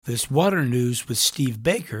This Water News with Steve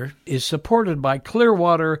Baker is supported by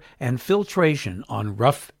Clearwater and Filtration on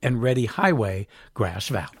Rough and Ready Highway, Grass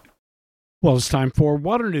Valley. Well, it's time for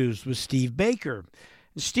Water News with Steve Baker.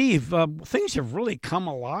 Steve, things have really come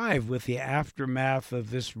alive with the aftermath of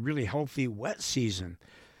this really healthy wet season.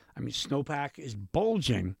 I mean, snowpack is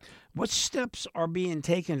bulging. What steps are being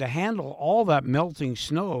taken to handle all that melting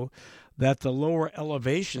snow that the lower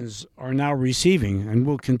elevations are now receiving and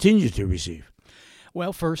will continue to receive?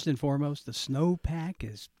 Well, first and foremost, the snowpack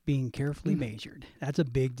is being carefully measured. That's a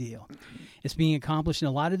big deal. It's being accomplished in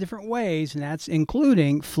a lot of different ways, and that's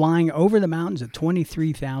including flying over the mountains at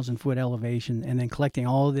 23,000-foot elevation and then collecting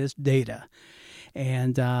all of this data.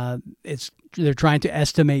 And they're trying to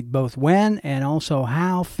estimate both when and also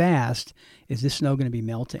how fast is this snow going to be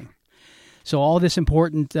melting. So all this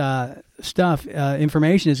important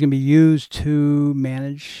information is going to be used to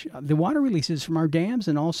manage the water releases from our dams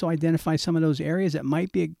and also identify some of those areas that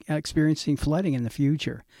might be experiencing flooding in the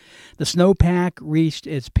future. The snowpack reached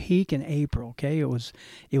its peak in April. Okay, it was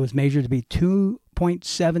measured to be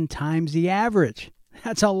 2.7 times the average.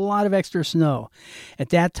 That's a lot of extra snow. At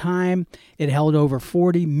that time, it held over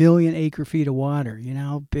 40 million acre-feet of water. You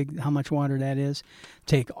know how much water that is?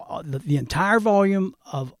 Take the entire volume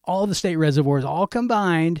of all the state reservoirs, all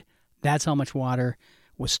combined, that's how much water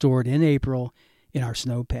was stored in April in our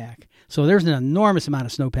snowpack. So there's an enormous amount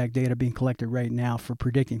of snowpack data being collected right now for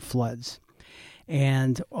predicting floods.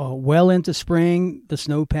 And well into spring, the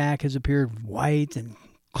snowpack has appeared white and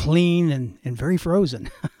clean and very frozen.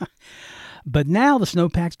 But now the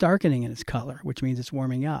snowpack's darkening in its color, which means it's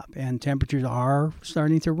warming up, and temperatures are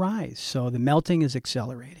starting to rise. So the melting is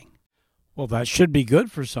accelerating. Well, that should be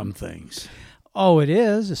good for some things. Oh, it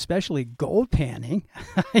is, especially gold panning.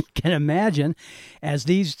 You can imagine as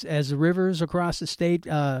the rivers across the state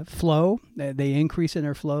flow, they increase in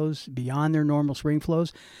their flows beyond their normal spring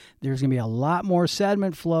flows. There's going to be a lot more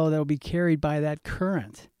sediment flow that will be carried by that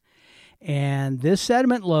current. And this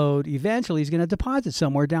sediment load eventually is going to deposit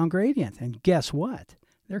somewhere down gradient. And guess what?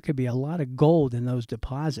 There could be a lot of gold in those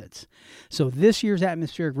deposits. So this year's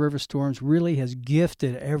atmospheric river storms really has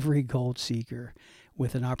gifted every gold seeker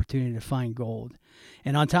with an opportunity to find gold.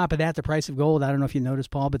 And on top of that, the price of gold, I don't know if you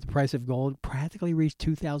noticed, Paul, but the price of gold practically reached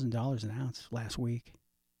 $2,000 an ounce last week.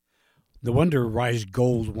 No wonder Rise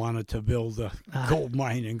Gold wanted to build a gold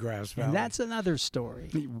mine in Grass Valley. And that's another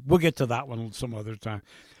story. We'll get to that one some other time.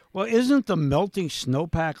 Well, isn't the melting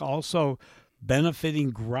snowpack also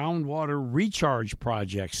benefiting groundwater recharge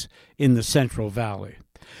projects in the Central Valley?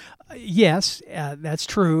 Yes, that's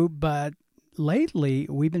true. But lately,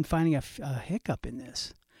 we've been finding a hiccup in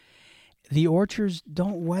this. The orchards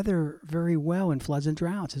don't weather very well in floods and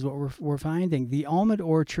droughts, is what we're finding. The almond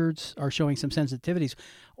orchards are showing some sensitivities.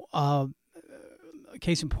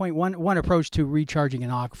 Case in point, one approach to recharging an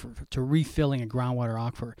aquifer, to refilling a groundwater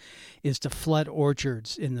aquifer, is to flood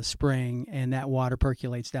orchards in the spring, and that water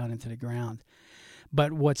percolates down into the ground.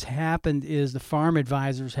 But what's happened is the farm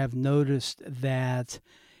advisors have noticed that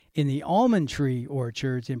in the almond tree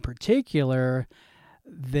orchards in particular,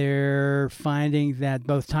 they're finding that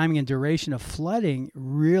both timing and duration of flooding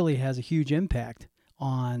really has a huge impact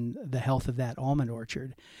on the health of that almond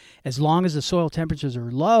orchard. As long as the soil temperatures are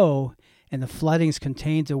low and the flooding is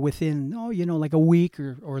contained to within, like a week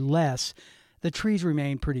or less, the trees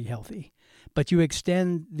remain pretty healthy. But you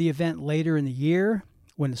extend the event later in the year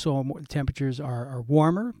when the soil temperatures are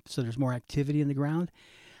warmer, so there's more activity in the ground,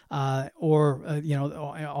 also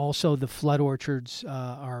the flood orchards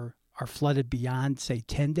are flooded beyond, say,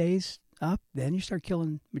 10 days up, then you start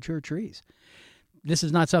killing mature trees. This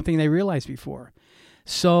is not something they realized before.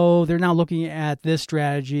 So they're now looking at this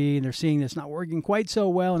strategy, and they're seeing it's not working quite so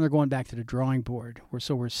well, and they're going back to the drawing board.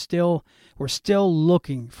 So we're still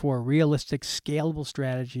looking for realistic, scalable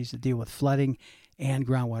strategies to deal with flooding and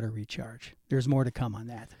groundwater recharge. There's more to come on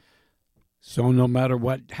that. So no matter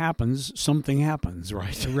what happens, something happens,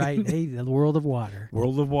 right? Right. Hey, the world of water.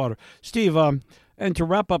 World of water. Steve, and to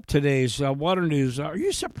wrap up today's Water News, are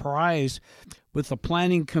you surprised with the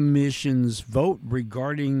Planning Commission's vote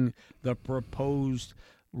regarding the proposed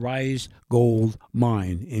Rise Gold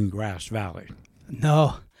mine in Grass Valley?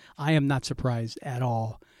 No, I am not surprised at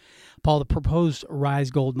all. Paul, the proposed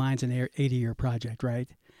Rise Gold mine's an 80-year project, right?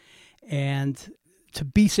 And to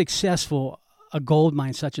be successful, a gold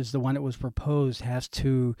mine such as the one that was proposed has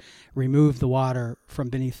to remove the water from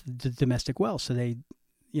beneath the domestic wells, so they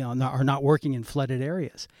are not working in flooded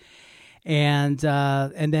areas. And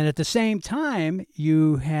then at the same time,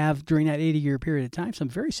 you have, during that 80-year period of time, some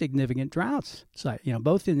very significant droughts,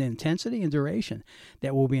 both in intensity and duration,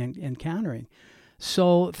 that we'll be encountering.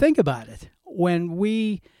 So think about it. When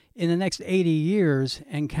we in the next 80 years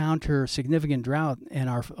encounter significant drought and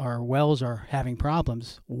our wells are having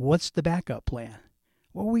problems, what's the backup plan?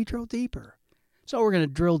 Well, we drill deeper. So we're going to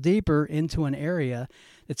drill deeper into an area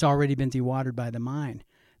that's already been dewatered by the mine.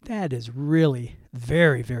 That is really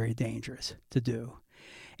very, very dangerous to do.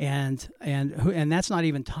 And that's not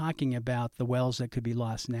even talking about the wells that could be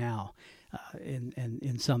lost now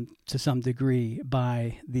to some degree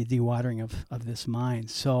by the dewatering of this mine.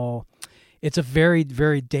 So it's a very,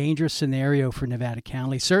 very dangerous scenario for Nevada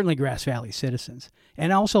County, certainly Grass Valley citizens,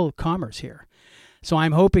 and also commerce here. So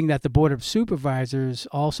I'm hoping that the Board of Supervisors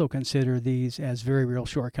also consider these as very real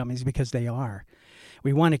shortcomings, because they are.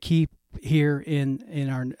 We want to keep here in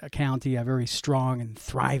our county a very strong and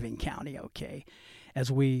thriving county, okay,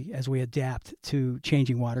 as we adapt to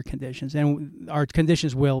changing water conditions. And our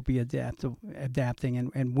conditions will be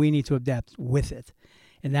adapting, and we need to adapt with it.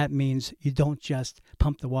 And that means you don't just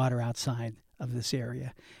pump the water outside of this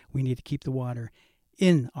area. We need to keep the water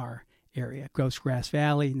in our area. Grass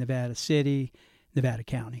Valley, Nevada City, Nevada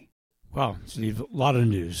County. Wow, Steve, a lot of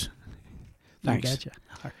news. Thanks. You betcha.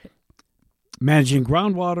 All right. Managing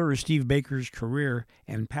groundwater is Steve Baker's career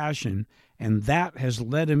and passion, and that has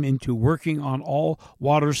led him into working on all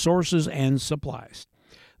water sources and supplies.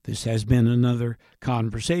 This has been another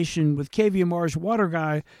conversation with KVMR's water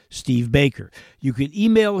guy, Steve Baker. You can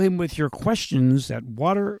email him with your questions at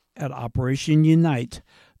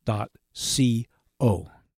water@operationunite.co.